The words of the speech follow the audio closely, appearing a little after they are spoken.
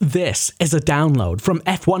This is a download from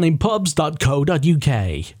f1inpubs.co.uk,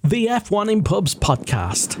 the F1 in Pubs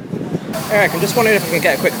podcast. Eric, I'm just wondering if I can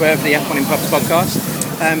get a quick word for the F1 in Pubs podcast.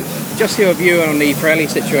 Just your view on the Pirelli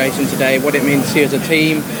situation today, what it means to you as a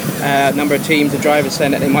team. A number of teams, the drivers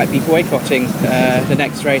saying that they might be boycotting the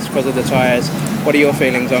next race because of the tyres. What are your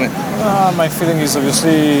feelings on it? My feeling is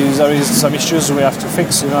obviously there is some issues we have to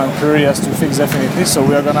fix, and Pirelli has to fix definitely. So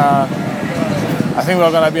I think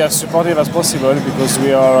we're gonna be as supportive as possible because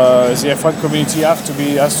we are the F1 community has to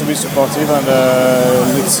be supportive, and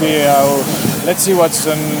let's see what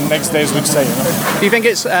the next days will say. Do you think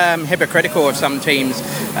it's hypocritical of some teams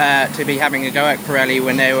to be having a go at Pirelli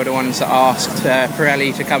when they were the ones that asked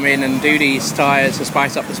Pirelli to come in and do these tyres to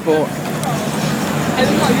spice up the sport?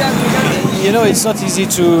 It's not easy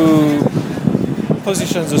to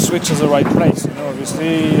position the switch at the right place.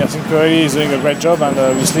 Obviously, I think Pirelli is doing a great job, and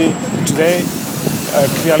obviously today,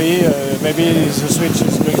 clearly, maybe the switch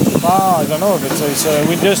is going too far. I don't know, but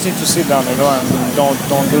we just need to sit down, and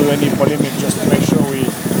don't do any polemic. Just to make sure we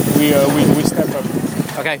step up.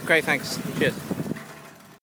 Okay, great, thanks. Cheers.